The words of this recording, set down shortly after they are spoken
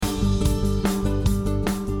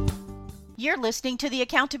You're listening to the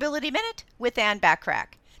Accountability Minute with Ann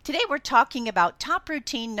Bachrach. Today we're talking about top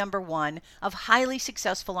routine number 1 of highly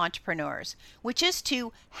successful entrepreneurs, which is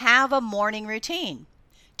to have a morning routine.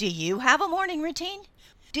 Do you have a morning routine?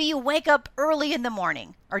 Do you wake up early in the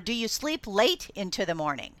morning, or do you sleep late into the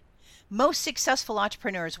morning? Most successful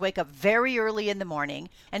entrepreneurs wake up very early in the morning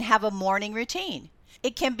and have a morning routine.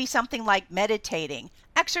 It can be something like meditating,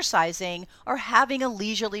 exercising, or having a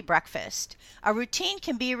leisurely breakfast. A routine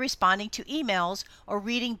can be responding to emails or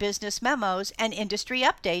reading business memos and industry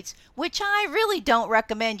updates, which I really don't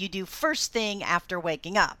recommend you do first thing after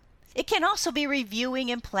waking up. It can also be reviewing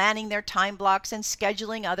and planning their time blocks and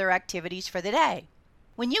scheduling other activities for the day.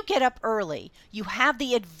 When you get up early, you have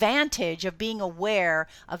the advantage of being aware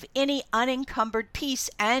of any unencumbered peace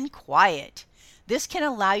and quiet. This can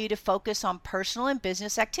allow you to focus on personal and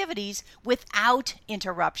business activities without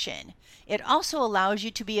interruption. It also allows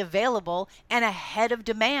you to be available and ahead of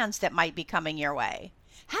demands that might be coming your way.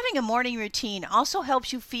 Having a morning routine also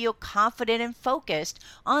helps you feel confident and focused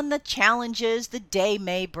on the challenges the day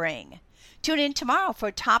may bring. Tune in tomorrow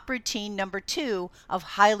for top routine number 2 of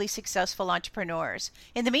highly successful entrepreneurs.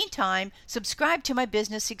 In the meantime, subscribe to my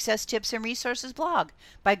business success tips and resources blog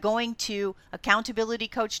by going to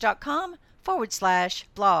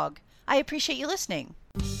accountabilitycoach.com/blog. I appreciate you listening.